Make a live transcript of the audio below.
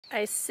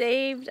I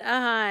saved a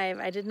hive.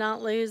 I did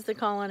not lose the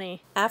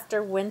colony.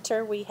 After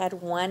winter, we had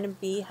one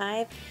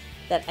beehive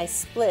that I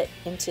split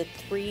into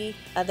 3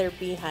 other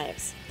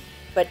beehives.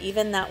 But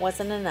even that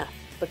wasn't enough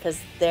because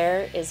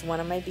there is one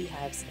of my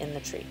beehives in the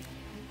tree.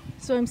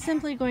 So I'm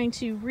simply going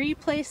to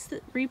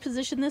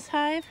reposition this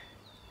hive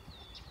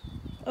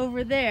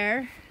over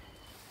there.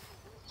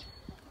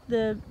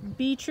 The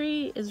bee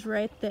tree is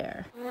right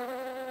there.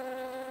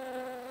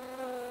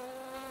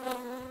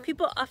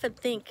 People often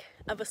think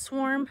of a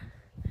swarm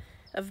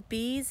of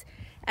bees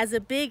as a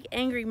big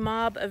angry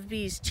mob of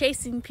bees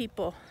chasing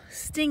people,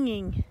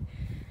 stinging,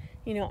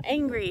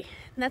 angry.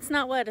 And that's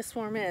not what a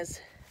swarm is.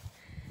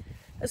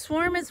 A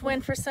swarm is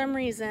when for some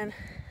reason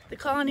the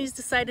colonies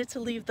decided to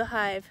leave the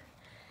hive,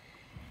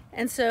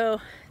 and so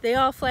they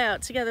all fly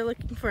out together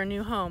looking for a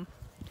new home.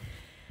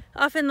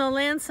 Often they'll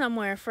land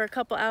somewhere for a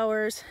couple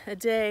hours, a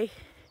day,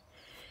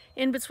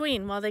 in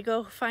between while they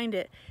go find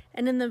it.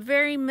 And in the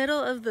very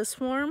middle of the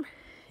swarm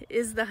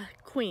is the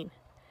queen.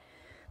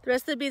 The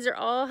rest of the bees are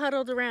all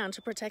huddled around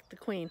to protect the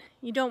queen.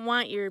 You don't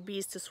want your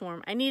bees to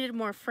swarm. I needed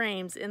more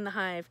frames in the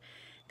hive.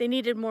 They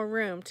needed more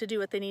room to do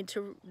what they need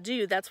to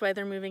do. That's why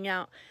they're moving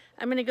out.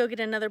 I'm gonna go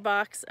get another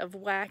box of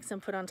wax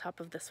and put on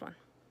top of this one.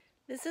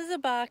 This is a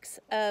box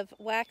of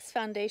wax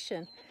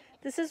foundation.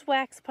 This is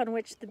wax upon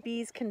which the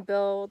bees can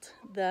build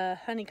the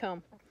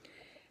honeycomb.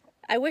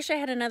 I wish I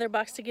had another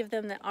box to give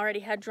them that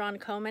already had drawn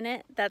comb in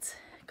it. That's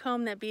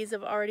comb that bees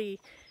have already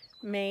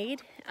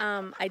made.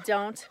 I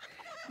don't.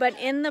 But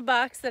in the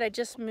box that I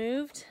just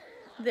moved,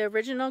 the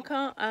original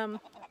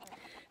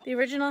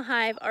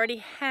hive already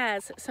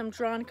has some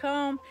drawn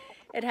comb.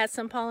 It has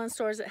some pollen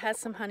stores. It has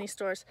some honey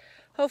stores.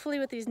 Hopefully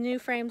with these new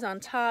frames on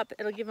top,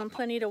 it'll give them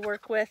plenty to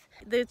work with.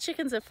 The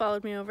chickens have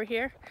followed me over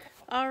here,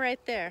 all right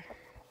there.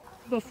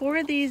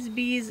 Before these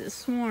bees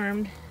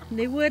swarmed,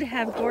 they would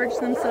have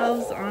gorged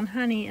themselves on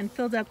honey and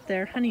filled up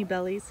their honey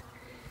bellies.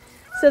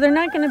 So they're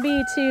not going to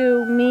be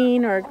too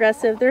mean or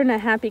aggressive. They're in a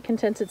happy,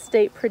 contented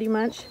state pretty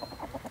much.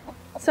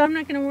 So I'm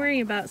not going to worry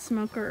about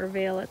smoker or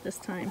veil at this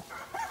time.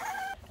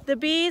 The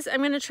bees, I'm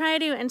going to try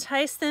to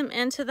entice them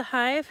into the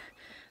hive.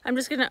 I'm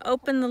just going to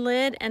open the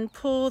lid and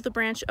pull the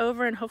branch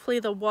over, and hopefully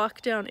they'll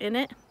walk down in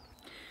it.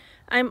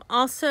 I'm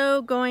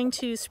also going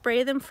to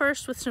spray them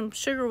first with some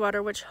sugar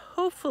water, which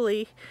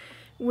hopefully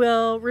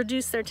will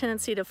reduce their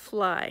tendency to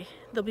fly.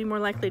 They'll be more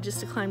likely just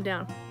to climb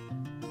down.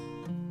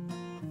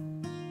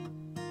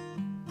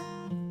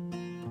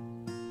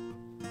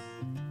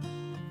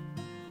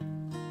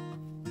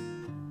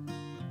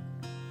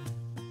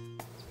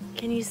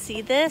 Can you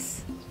see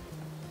this?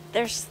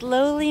 They're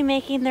slowly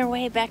making their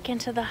way back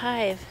into the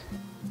hive.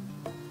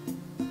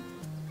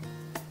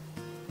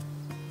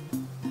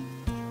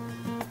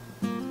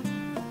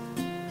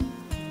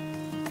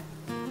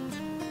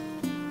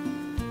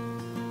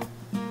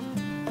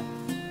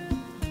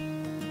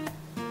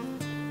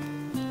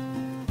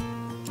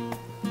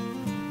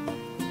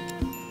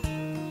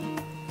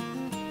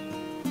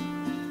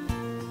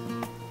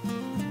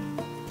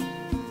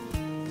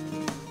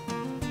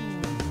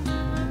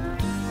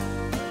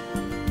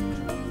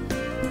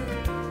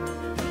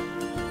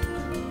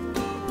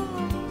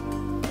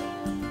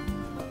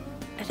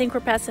 I think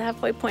we're past the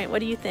halfway point. What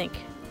do you think?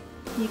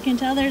 You can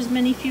tell there's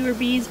many fewer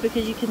bees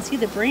because you can see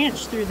the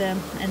branch through them.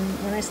 And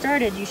when I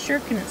started, you sure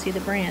couldn't see the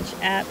branch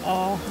at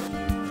all.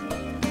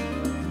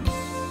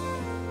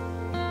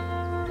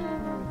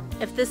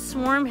 If this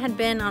swarm had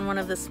been on one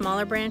of the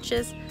smaller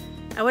branches,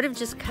 I would have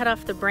just cut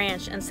off the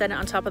branch and set it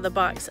on top of the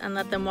box and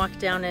let them walk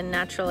down in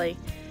naturally.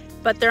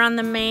 But they're on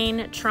the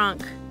main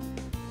trunk.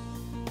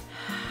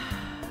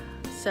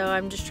 So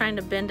I'm just trying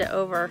to bend it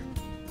over.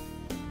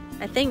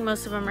 I think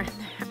most of them are in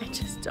there. I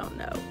just don't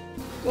know.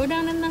 Go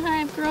down in the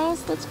hive,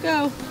 girls. Let's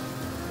go.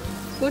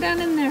 Go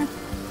down in there.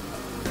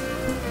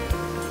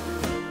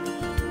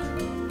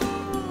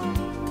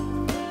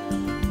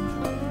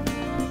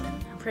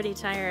 I'm pretty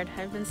tired.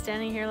 I've been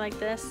standing here like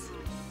this.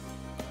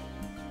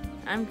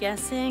 I'm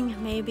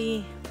guessing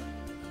maybe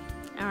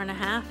an hour and a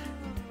half.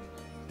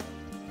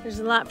 There's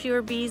a lot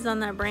fewer bees on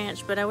that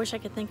branch, but I wish I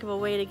could think of a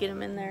way to get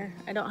them in there.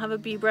 I don't have a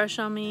bee brush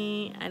on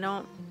me. I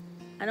don't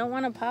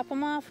want to pop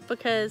them off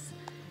because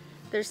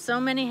there's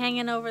so many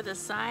hanging over the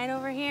side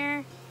over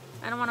here.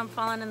 I don't want them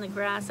falling in the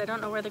grass. I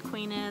don't know where the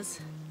queen is.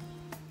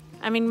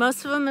 I mean,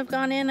 most of them have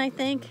gone in, I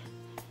think.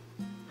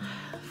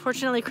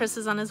 Fortunately, Chris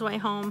is on his way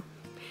home.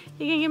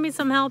 He can give me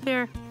some help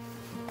here.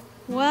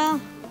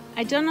 Well,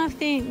 I don't know if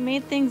they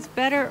made things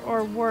better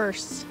or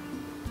worse.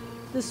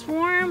 The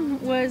swarm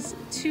was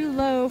too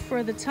low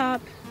for the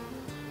top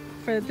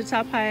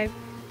hive.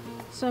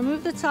 So I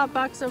moved the top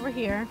box over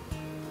here.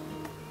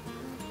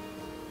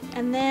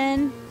 And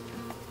then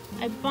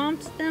I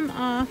bumped them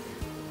off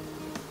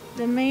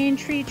the main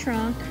tree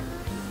trunk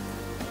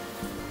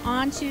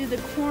onto the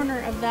corner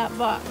of that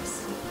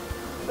box.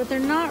 But they're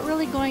not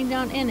really going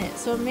down in it,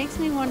 so it makes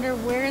me wonder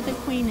where the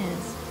queen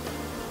is.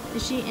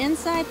 Is she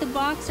inside the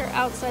box or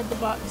outside the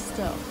box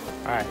still?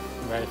 All right,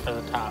 ready for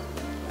the top.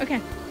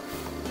 Okay.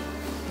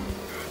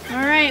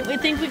 All right, we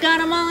think we got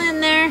them all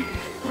in there.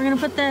 We're gonna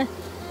put the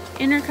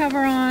inner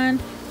cover on.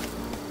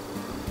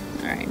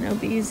 No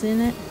bees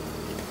in it.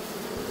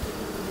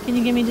 Can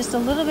you give me just a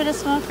little bit of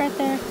smoke right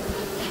there?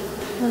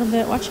 A little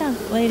bit. Watch out,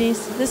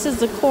 ladies. This is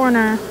the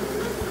corner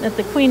that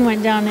the queen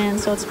went down in,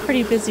 so it's a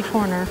pretty busy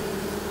corner.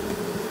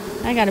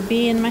 I got a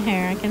bee in my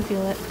hair. I can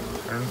feel it.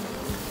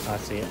 I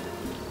see it.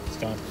 It's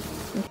gone.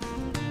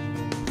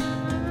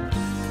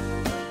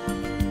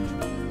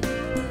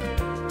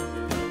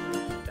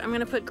 I'm going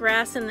to put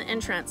grass in the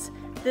entrance.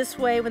 This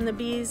way, when the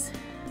bees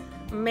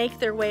make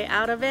their way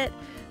out of it,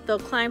 they'll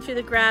climb through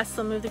the grass,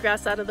 they'll move the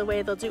grass out of the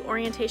way, they'll do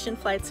orientation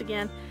flights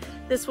again.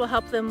 This will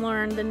help them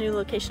learn the new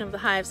location of the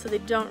hive so they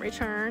don't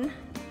return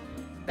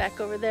back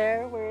over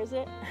there. Where is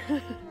it?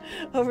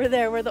 Over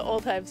there where the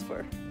old hives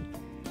were.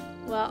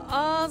 Well,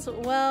 all's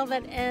well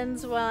that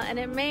ends well, and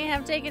it may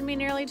have taken me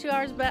nearly 2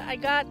 hours, but I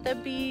got the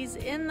bees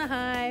in the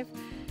hive,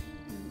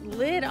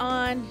 lid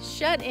on,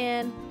 shut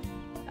in,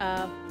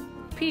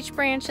 peach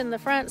branch in the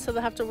front, so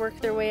they'll have to work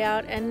their way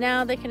out, and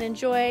now they can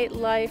enjoy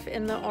life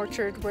in the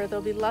orchard where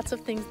there'll be lots of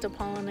things to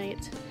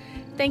pollinate.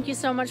 Thank you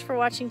so much for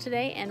watching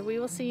today, and we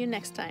will see you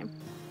next time.